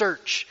private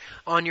search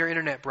on your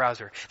internet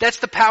browser. That's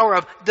the power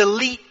of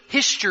delete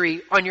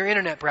history on your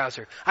internet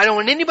browser. I don't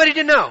want anybody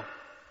to know.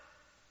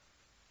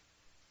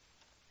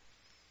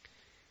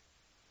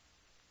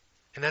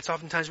 And that's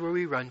oftentimes where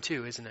we run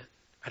too, isn't it?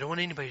 I don't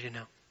want anybody to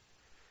know.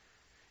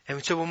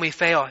 And so when we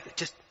fail,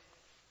 just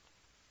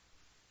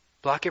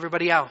block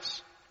everybody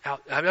else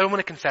out. I don't want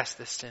to confess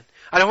this sin.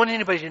 I don't want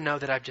anybody to know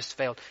that I've just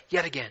failed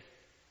yet again.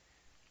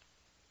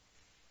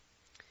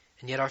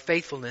 And yet our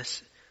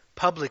faithfulness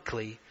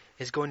publicly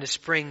is going to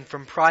spring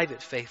from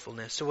private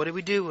faithfulness. So what do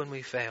we do when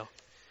we fail?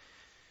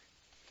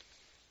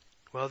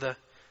 Well, the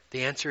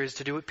answer is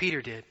to do what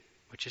Peter did,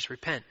 which is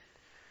repent.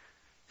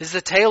 This is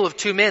a tale of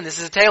two men. This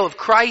is a tale of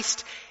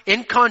Christ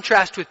in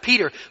contrast with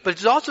Peter. But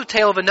it's also a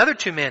tale of another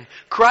two men.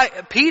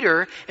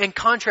 Peter in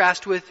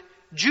contrast with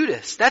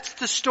Judas. That's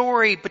the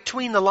story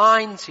between the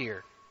lines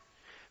here.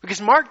 Because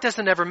Mark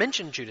doesn't ever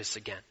mention Judas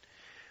again.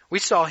 We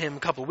saw him a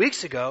couple of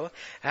weeks ago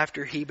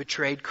after he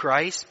betrayed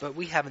Christ, but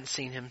we haven't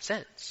seen him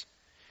since.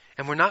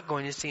 And we're not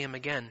going to see him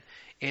again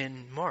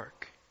in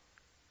Mark.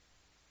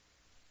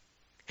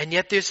 And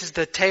yet this is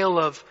the tale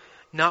of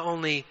not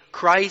only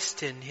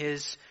Christ and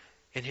his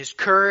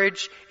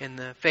courage in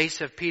the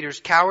face of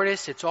Peter's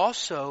cowardice, it's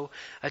also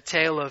a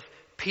tale of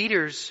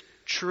Peter's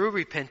true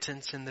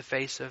repentance in the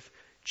face of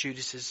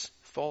Judas's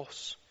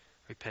false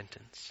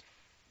repentance.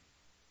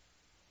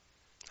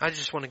 I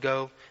just want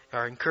to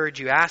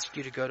ask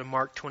you to go to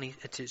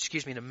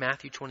to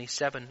Matthew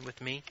 27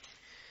 with me.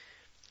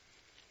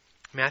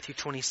 Matthew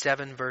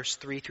 27 verse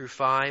 3 through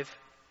 5.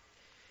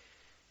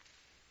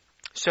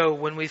 So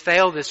when we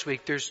fail this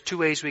week, there's two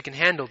ways we can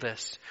handle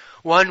this.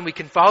 One, we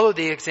can follow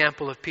the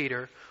example of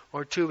Peter,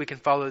 or two, we can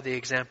follow the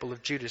example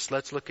of Judas.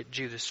 Let's look at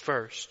Judas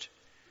first.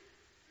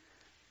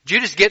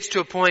 Judas gets to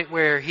a point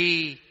where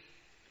he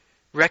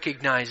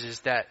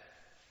recognizes that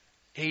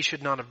he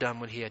should not have done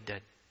what he had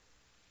done.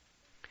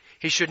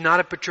 He should not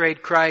have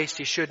betrayed Christ.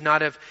 He should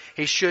not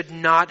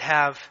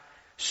have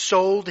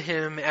sold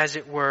him, as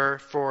it were,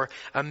 for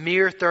a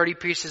mere 30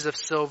 pieces of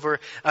silver,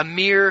 a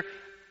mere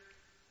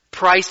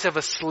price of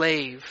a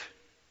slave.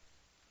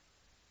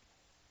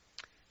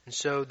 And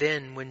so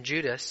then when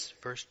Judas,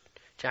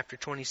 chapter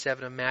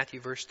 27 of Matthew,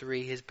 verse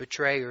 3, his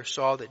betrayer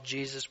saw that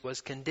Jesus was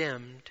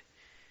condemned,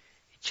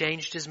 he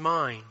changed his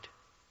mind.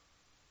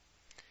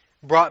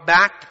 Brought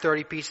back the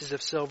 30 pieces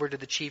of silver to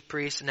the chief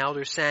priests and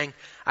elders, saying,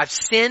 I've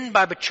sinned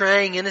by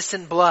betraying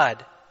innocent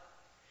blood.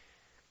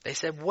 They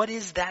said, what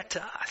is that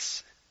to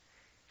us?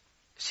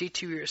 See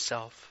to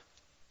yourself.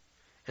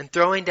 And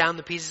throwing down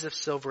the pieces of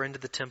silver into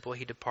the temple,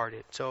 he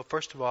departed. So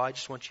first of all, I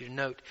just want you to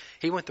note,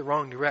 he went the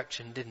wrong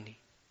direction, didn't he?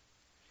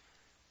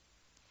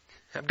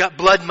 I've got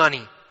blood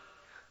money.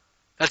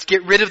 Let's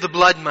get rid of the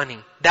blood money.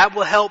 That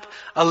will help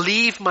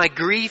alleviate my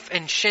grief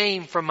and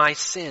shame from my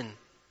sin.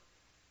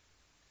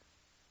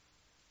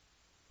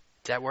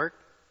 Does that work?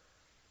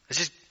 Let's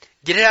just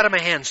get it out of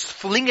my hands.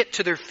 Fling it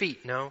to their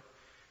feet. No.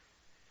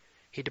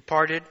 He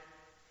departed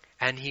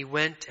and he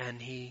went and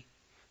he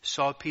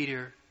saw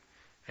Peter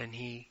and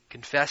he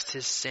confessed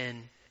his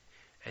sin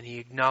and he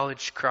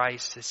acknowledged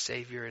Christ as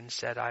Savior and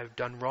said, I've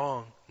done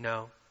wrong.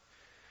 No.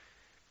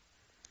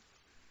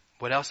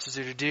 What else is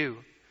there to do?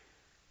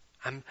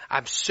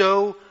 I'm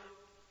so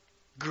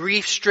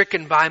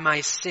grief-stricken by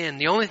my sin.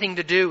 The only thing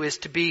to do is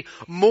to be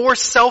more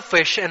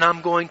selfish and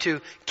I'm going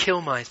to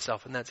kill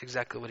myself. And that's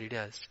exactly what he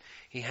does.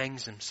 He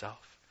hangs himself.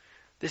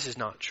 This is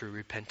not true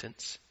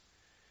repentance.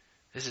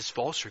 This is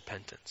false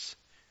repentance.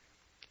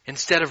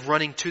 Instead of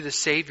running to the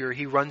Savior,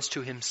 he runs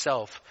to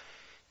himself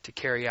to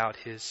carry out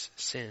his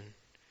sin,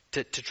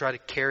 to try to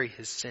carry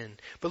his sin.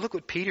 But look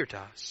what Peter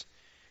does.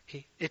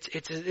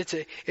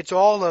 It's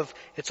all of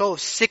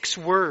 6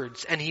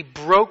 words, and he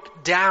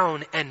broke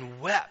down and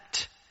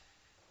wept.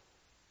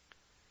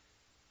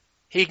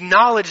 He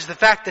acknowledged the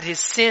fact that his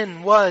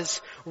sin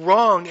was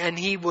wrong, and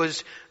he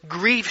was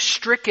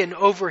grief-stricken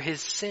over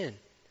his sin.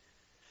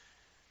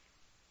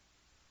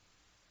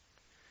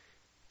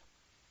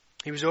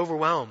 He was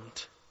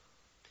overwhelmed.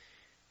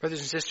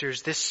 Brothers and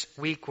sisters, this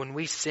week when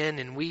we sin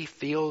and we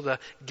feel the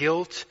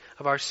guilt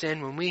of our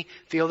sin, when we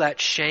feel that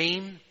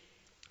shame,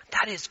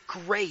 that is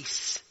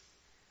grace.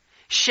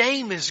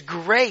 Shame is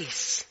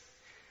grace.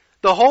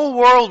 The whole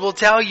world will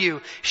tell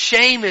you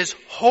shame is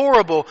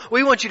horrible.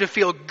 We want you to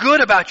feel good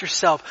about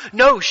yourself.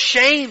 No,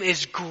 shame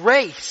is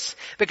grace,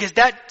 because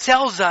that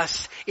tells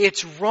us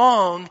it's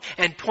wrong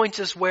and points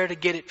us where to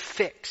get it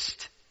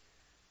fixed,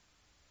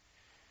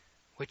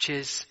 which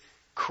is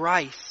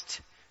Christ,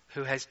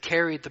 who has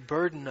carried the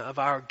burden of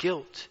our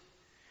guilt.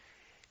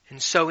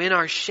 And so in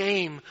our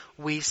shame,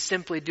 we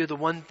simply do the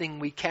one thing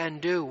we can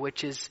do,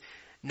 which is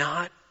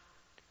not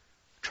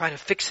try to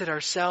fix it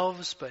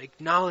ourselves, but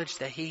acknowledge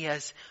that He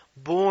has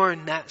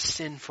borne that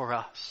sin for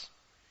us.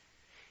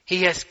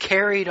 He has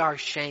carried our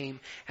shame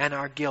and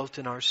our guilt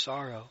and our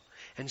sorrow.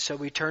 And so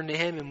we turn to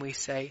Him and we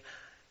say,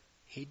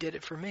 He did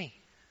it for me.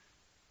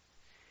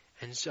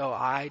 And so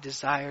I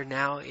desire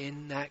now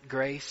in that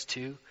grace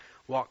to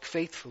walk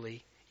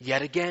faithfully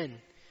yet again,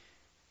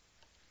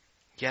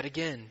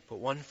 put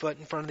one foot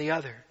in front of the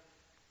other.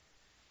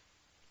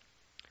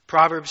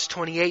 Proverbs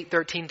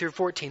 28:13 through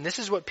 14. This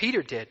is what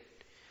Peter did.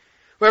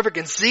 Whoever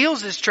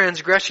conceals his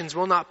transgressions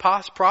will not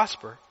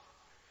prosper.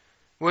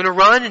 We want to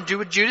run and do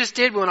what Judas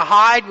did. We want to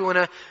hide. We want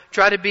to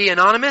try to be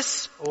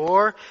anonymous.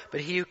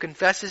 But he who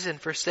confesses and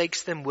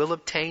forsakes them will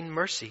obtain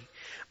mercy.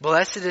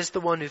 Blessed is the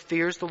one who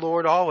fears the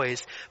Lord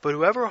always. But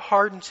whoever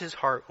hardens his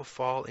heart will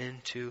fall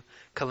into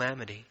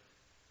calamity.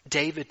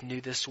 David knew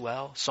this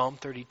well. Psalm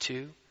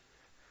 32.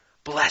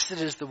 Blessed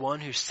is the one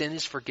whose sin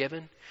is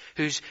forgiven,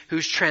 whose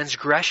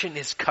transgression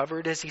is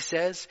covered, as he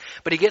says.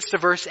 But he gets to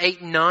verse 8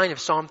 and 9 of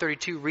Psalm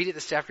 32. Read it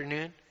this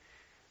afternoon.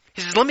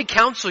 He says, let me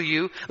counsel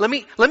you. Let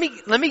me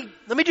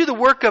do the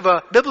work of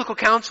a biblical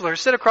counselor,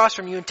 sit across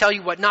from you and tell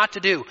you what not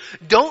to do.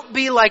 Don't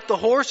be like the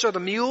horse or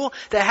the mule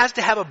that has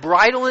to have a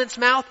bridle in its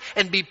mouth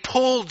and be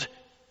pulled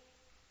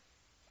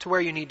to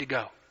where you need to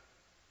go.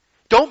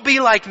 Don't be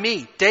like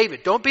me,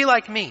 David. Don't be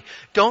like me.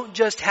 Don't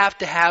just have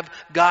to have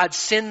God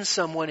send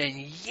someone and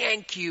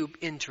yank you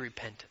into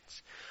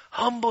repentance.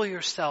 Humble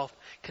yourself,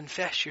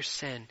 confess your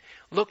sin,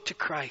 look to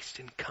Christ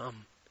and come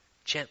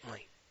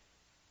gently.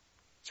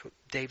 That's what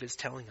David's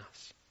telling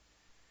us.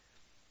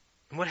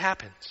 And what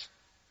happens?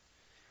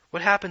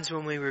 What happens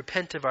when we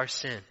repent of our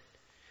sin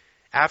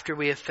after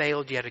we have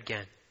failed yet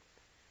again?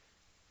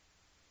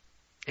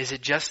 Is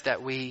it just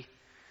that we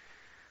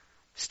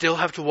still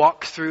have to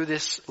walk through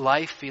this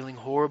life feeling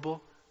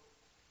horrible?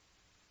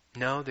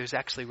 No, there's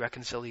actually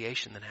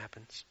reconciliation that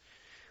happens.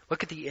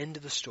 Look at the end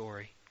of the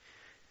story.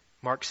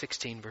 Mark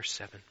 16, verse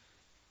 7.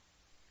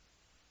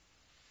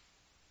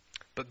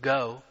 But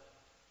go.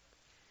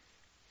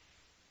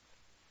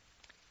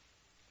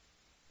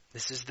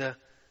 This is the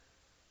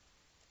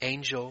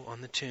angel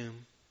on the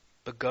tomb.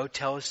 But go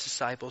tell his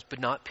disciples, but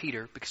not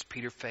Peter, because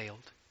Peter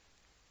failed,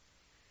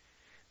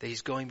 that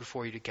he's going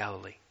before you to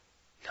Galilee.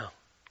 No.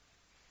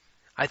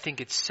 I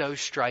think it's so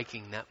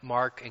striking that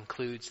Mark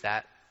includes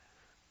that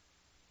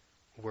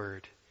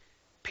word,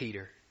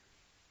 Peter.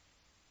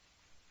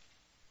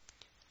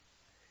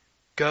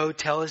 Go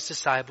tell his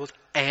disciples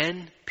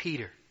and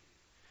Peter,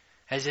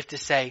 as if to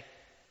say,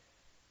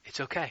 it's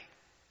okay.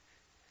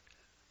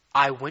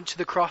 I went to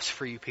the cross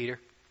for you, Peter.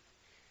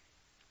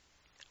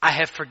 I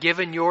have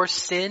forgiven your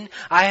sin.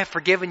 I have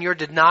forgiven your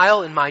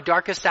denial in my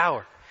darkest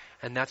hour.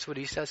 And that's what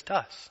he says to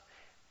us.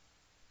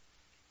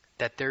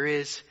 That there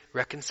is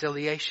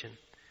reconciliation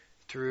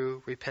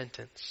through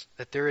repentance.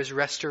 That there is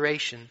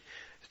restoration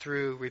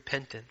through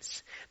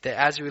repentance. That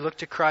as we look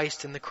to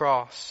Christ and the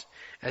cross,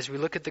 as we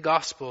look at the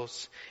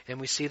Gospels and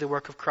we see the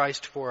work of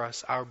Christ for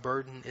us, our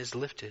burden is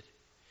lifted.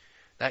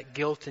 That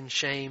guilt and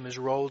shame is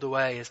rolled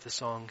away, as the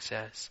song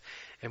says.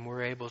 And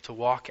we're able to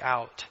walk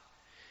out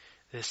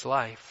this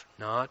life,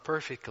 not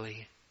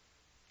perfectly,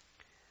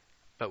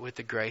 but with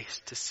the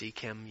grace to seek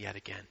Him yet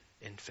again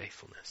in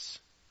faithfulness.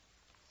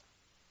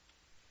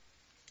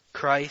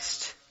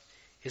 Christ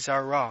is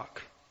our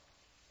rock.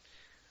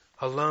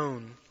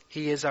 alone.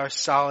 He is our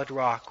solid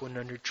rock when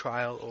under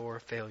trial or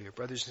failure.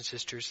 Brothers and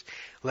sisters,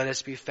 let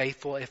us be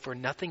faithful, if for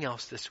nothing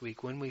else this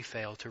week, when we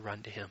fail, to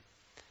run to Him.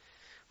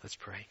 Let's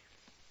pray.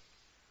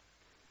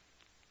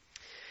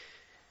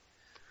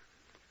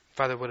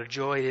 Father, what a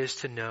joy it is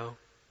to know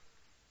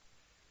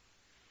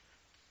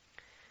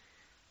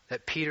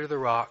that Peter the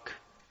rock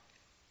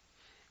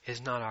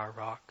is not our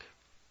rock.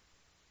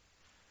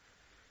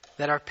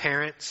 That our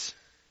parents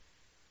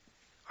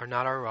are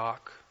not our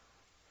rock.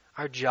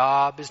 Our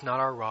job is not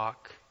our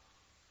rock.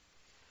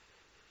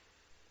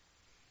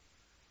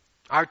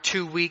 Our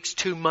 2 weeks,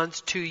 2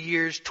 months, 2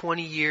 years,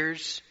 20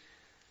 years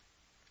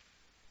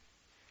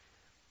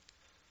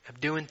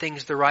of doing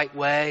things the right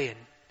way and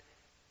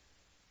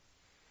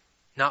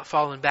not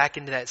falling back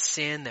into that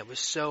sin that was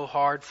so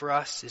hard for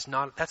us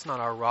that's not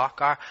our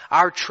rock.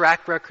 Our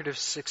track record of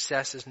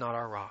success is not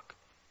our rock.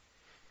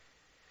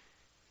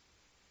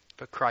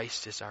 But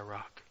Christ is our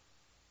rock.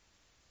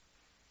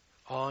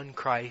 On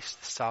Christ,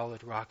 the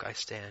solid rock, I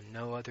stand.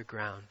 No other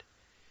ground.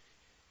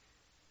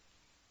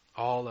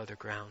 All other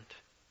ground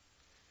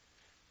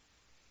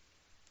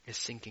is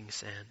sinking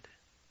sand.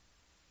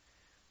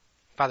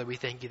 Father, we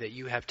thank you that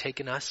you have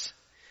taken us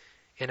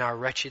in our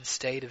wretched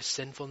state of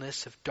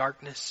sinfulness, of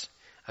darkness,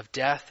 of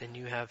death, and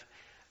you have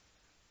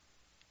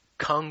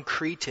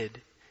concreted,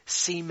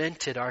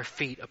 cemented our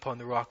feet upon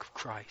the rock of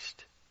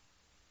Christ.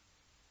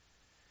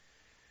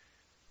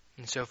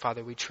 And so,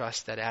 Father, we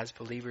trust that as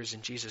believers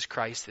in Jesus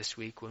Christ this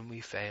week, when we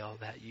fail,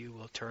 that you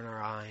will turn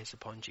our eyes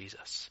upon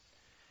Jesus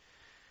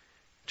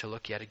to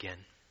look yet again.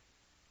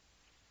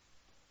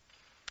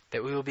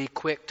 That we will be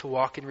quick to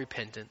walk in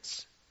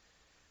repentance.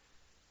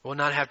 We'll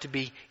not have to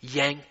be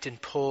yanked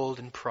and pulled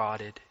and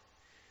prodded,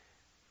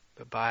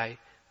 but by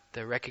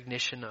the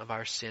recognition of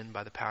our sin,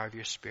 by the power of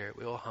your Spirit,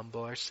 we will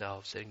humble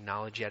ourselves and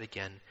acknowledge yet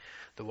again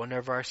the wonder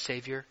of our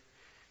Savior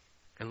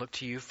and look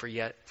to you for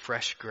yet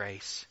fresh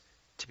grace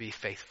to be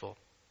faithful,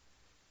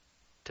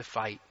 to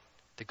fight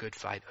the good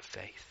fight of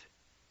faith.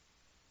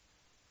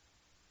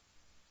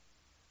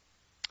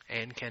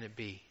 And can it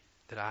be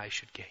that I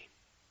should gain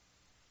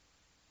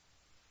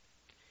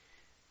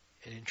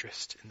an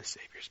interest in the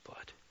Savior's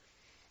blood?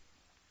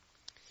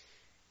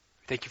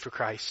 Thank you for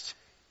Christ.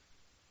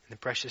 In the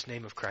precious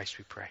name of Christ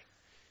we pray.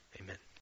 Amen.